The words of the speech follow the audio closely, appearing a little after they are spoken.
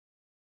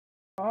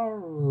All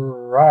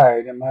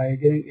right, am I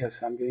getting, yes,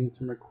 I'm getting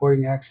some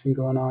recording action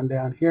going on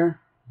down here.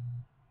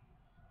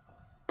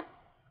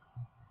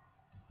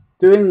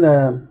 Doing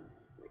the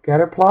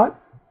Scatterplot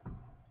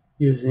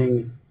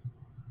using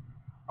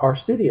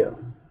RStudio.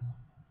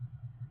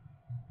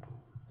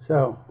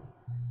 So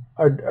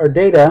our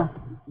data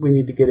we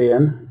need to get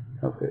in.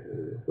 If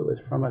it was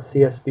from a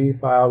CSV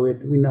file,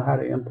 we know how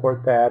to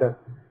import that.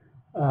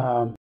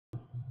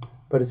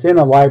 But it's in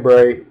a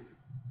library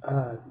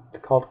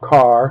called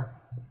car,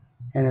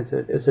 and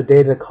it's a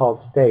data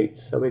called states.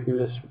 So we can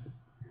just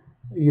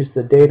use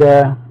the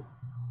data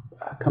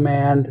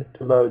command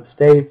to load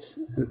states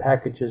and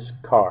packages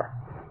car.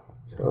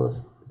 So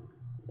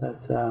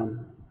let's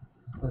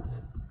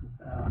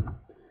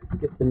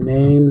get the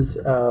names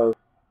of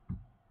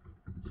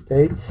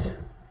states.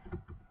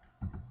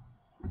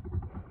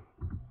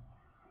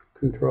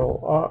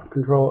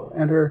 Control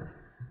enter.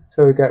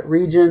 So we've got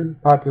region,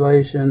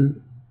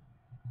 population,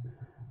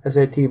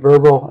 SAT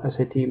verbal,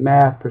 SAT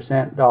math,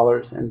 percent,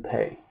 dollars, and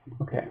pay.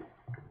 Okay.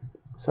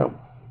 So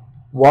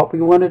what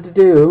we wanted to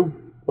do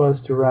was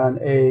to run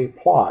a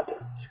plot,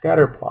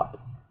 scatter plot.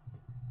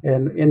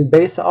 And in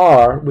base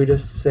R, we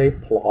just say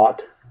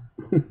plot.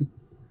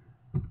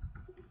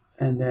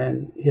 And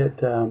then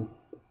hit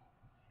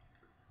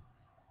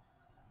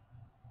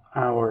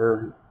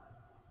our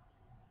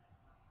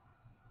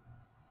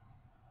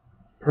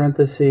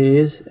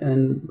parentheses,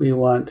 and we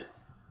want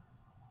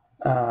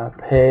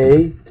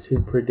pay to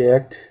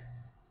predict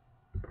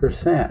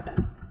percent.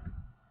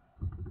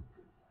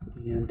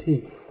 ENT.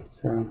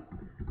 So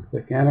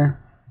click enter.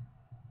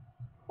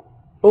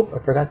 Oh, I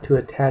forgot to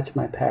attach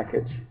my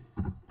package.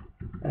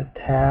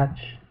 Attach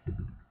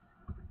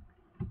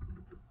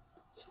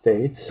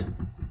states.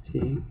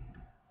 T.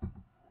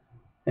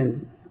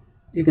 And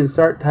you can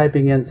start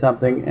typing in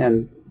something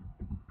and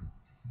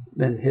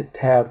then hit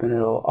tab and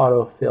it'll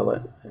autofill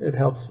it. It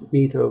helps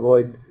me to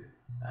avoid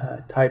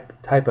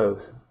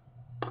typos.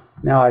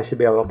 Now I should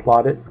be able to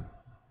plot it.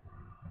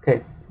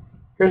 Okay,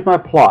 here's my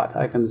plot.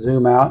 I can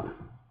zoom out,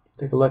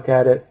 take a look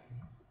at it.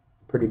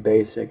 Pretty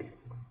basic.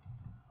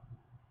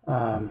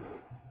 I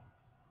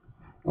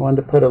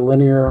wanted to put a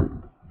linear,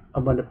 I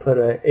wanted to put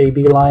a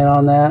AB line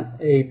on that.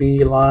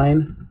 AB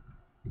line,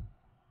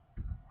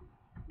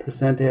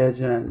 percentage,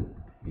 and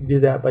you do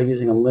that by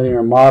using a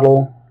linear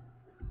model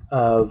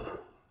of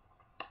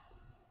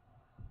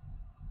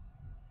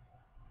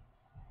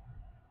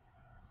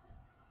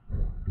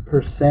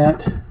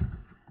percent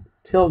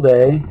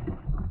tilde,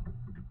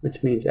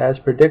 which means as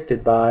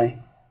predicted by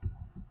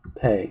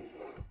pay.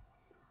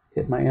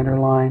 Hit my enter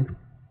line,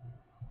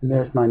 and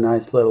there's my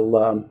nice little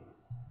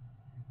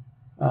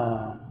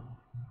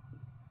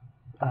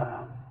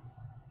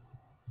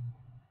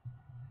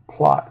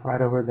plot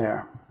right over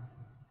there.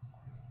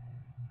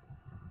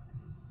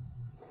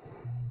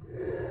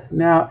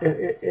 Now,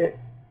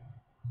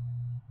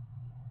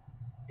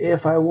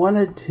 if I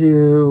wanted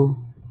to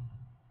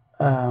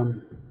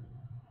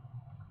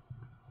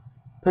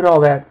put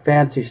all that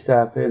fancy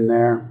stuff in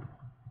there,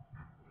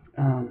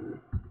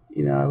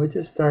 you know, I would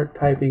just start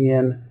typing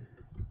in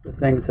the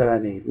things that I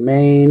need.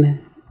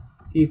 Main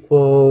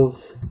equals,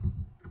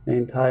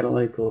 main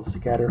title equals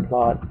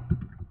scatterplot,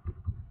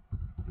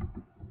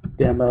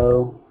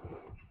 demo,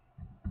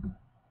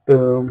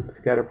 boom,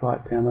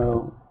 scatterplot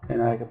demo,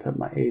 and I can put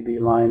my AB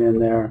line in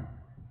there.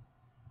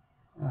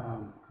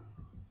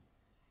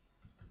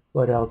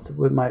 What else?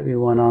 What might be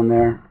one on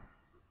there?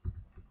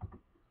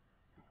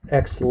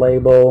 X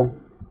label,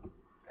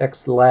 X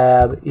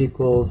lab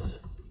equals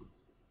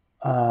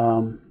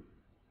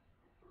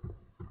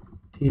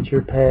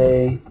teacher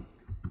pay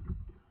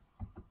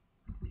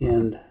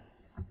in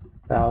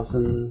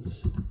thousands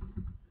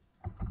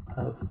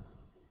of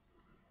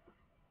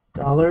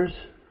dollars.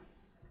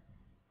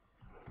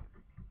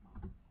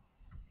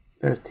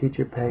 There's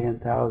teacher pay in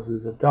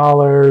thousands of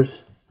dollars,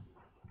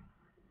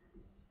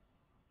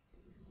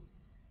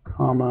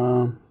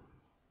 comma,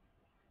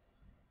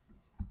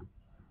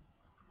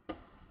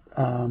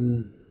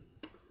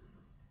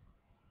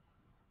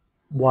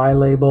 Y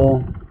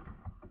label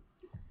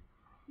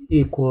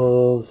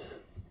equals,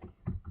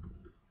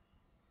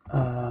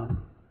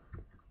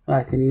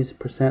 I can use a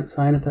percent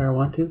sign if I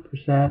want to,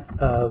 percent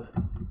of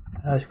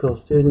high school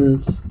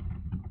students,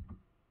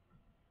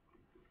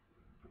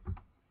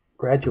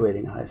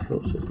 graduating high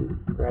school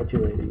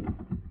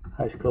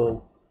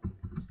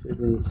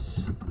students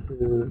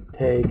who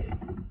take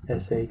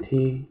SAT.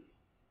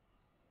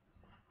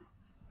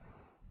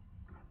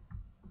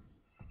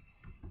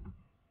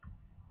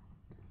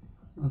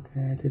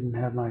 Okay, I didn't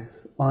have my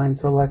line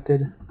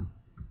selected.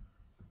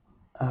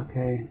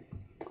 Okay,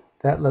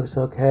 that looks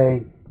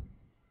okay.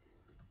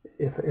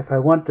 If I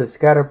want the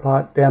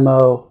scatterplot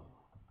demo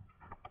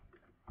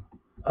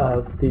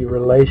of the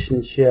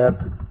relationship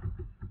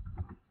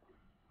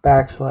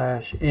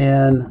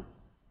 \n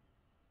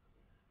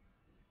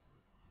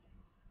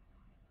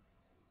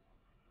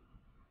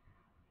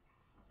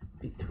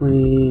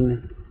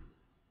between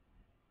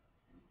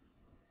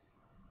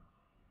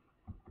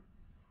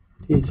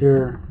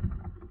teacher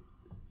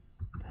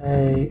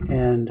pay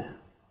and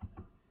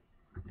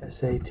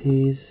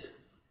SATs.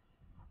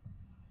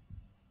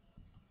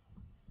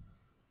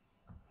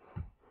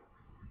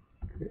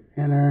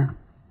 Enter.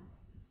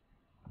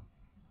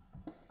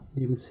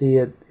 You can see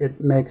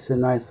it makes a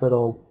nice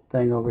little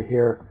thing over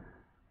here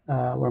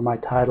where my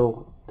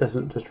title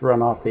doesn't just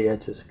run off the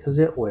edges, because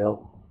it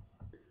will.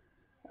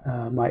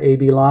 My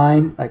AB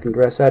line, I can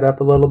dress that up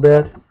a little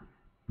bit.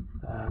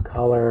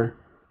 Color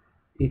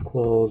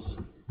equals,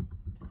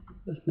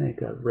 let's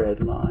make a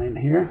red line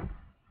here.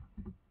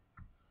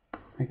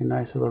 Make a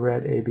nice little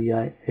red AB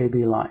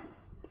line.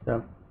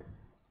 So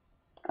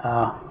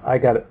I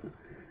got it.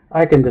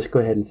 I can just go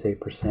ahead and say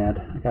percent.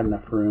 I got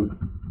enough room.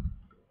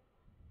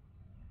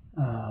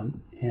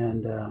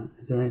 Is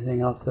there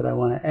anything else that I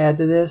want to add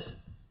to this?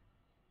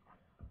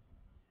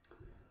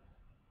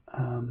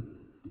 I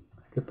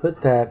could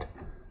put that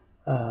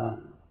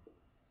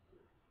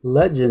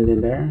legend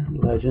in there.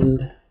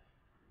 Legend.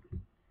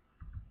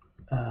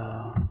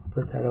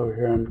 Put that over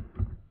here on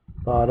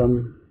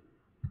bottom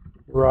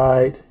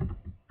right.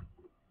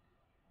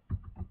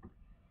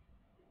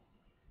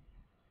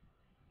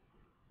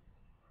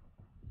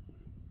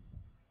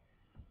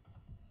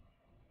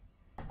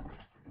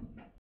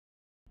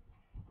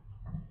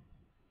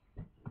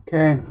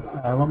 Okay,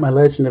 I want my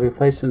legend to be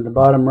placed in the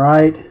bottom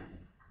right.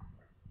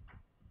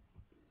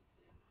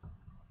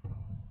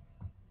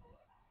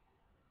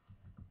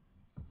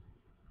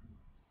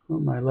 I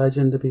want my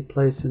legend to be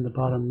placed in the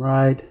bottom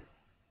right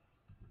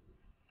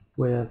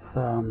with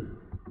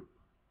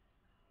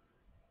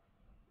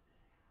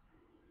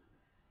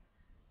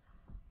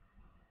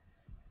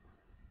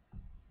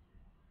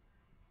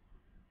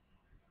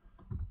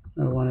I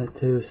want it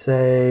to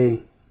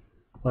say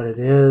what it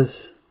is.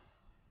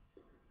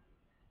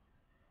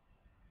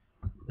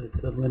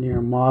 It's a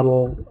linear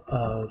model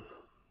of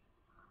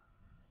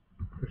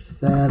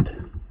percent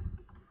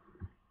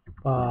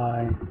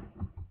by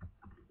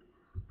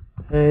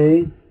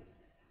pay.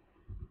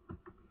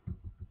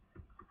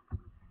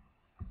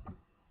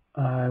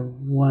 I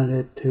want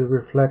it to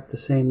reflect the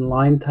same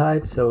line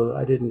type, so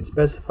I didn't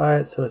specify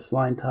it, so its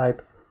line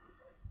type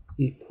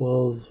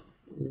equals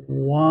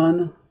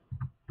 1.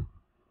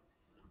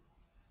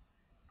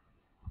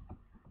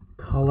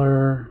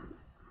 Color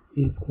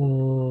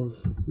equals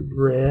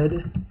red,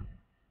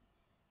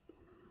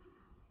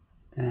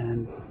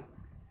 and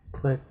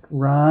click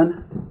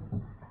run.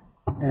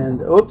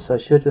 And oops, I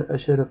should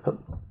have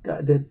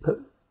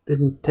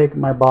didn't take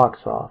my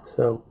box off.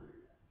 So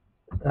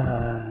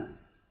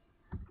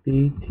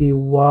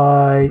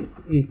BTY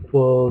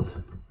equals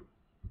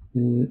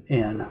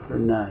N for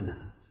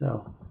none.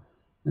 So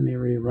let me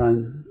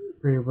rerun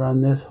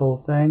this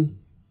whole thing.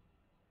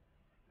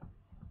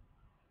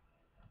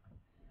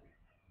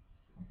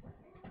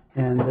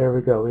 And there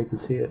we go, we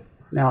can see it.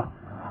 Now,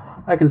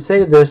 I can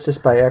save this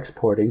just by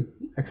exporting.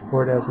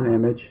 Export as an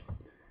image,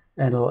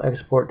 and it'll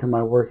export to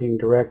my working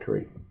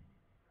directory.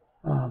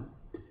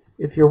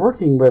 If you're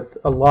working with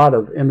a lot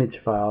of image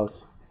files,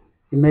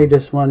 you may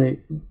just want to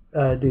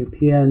do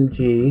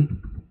PNG,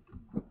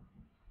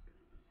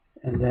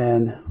 and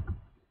then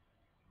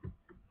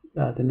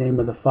the name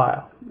of the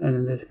file. And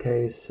in this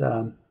case,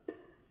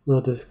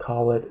 we'll just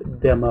call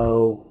it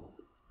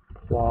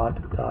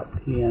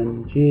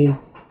demoplot.png.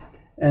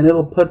 And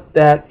it'll put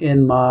that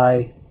in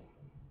my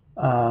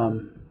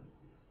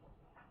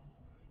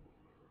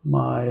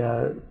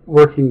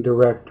working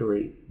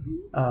directory.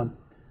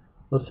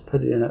 Let's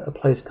put it in a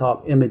place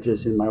called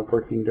images in my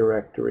working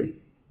directory.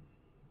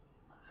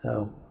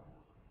 So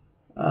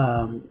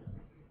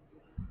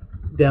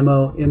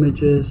demo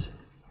images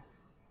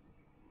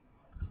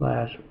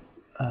slash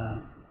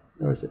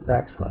or is it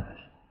backslash?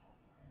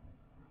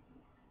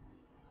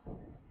 I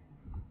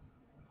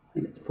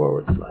think it's /.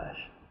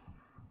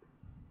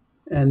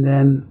 And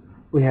then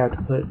we have to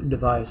put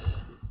device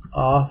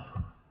off,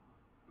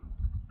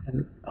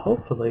 and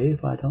hopefully,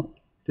 if I don't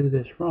do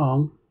this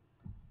wrong,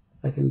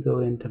 I can go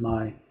into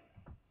my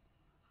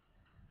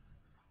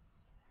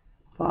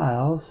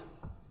files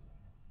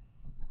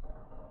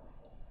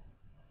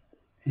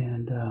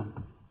and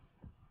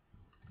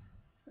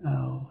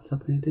oh,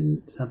 something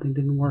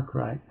didn't work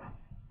right.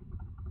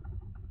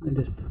 Let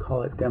me just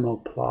call it demo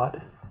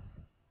plot.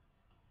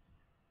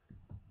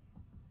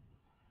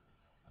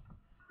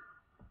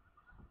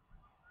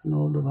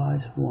 Null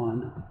device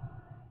 1,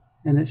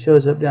 and it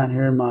shows up down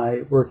here in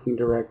my working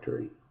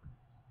directory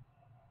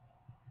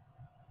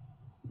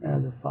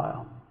as a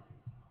file.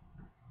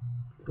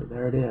 So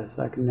there it is.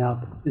 I can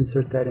now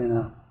insert that in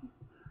a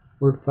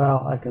Word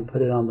file. I can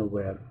put it on the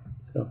web.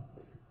 So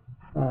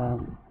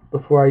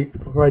before I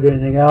do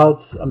anything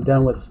else, I'm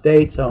done with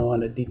state, so I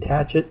want to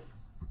detach it,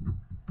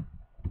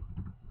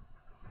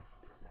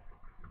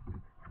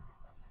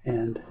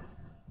 and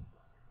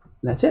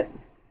that's it.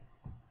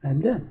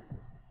 I'm done.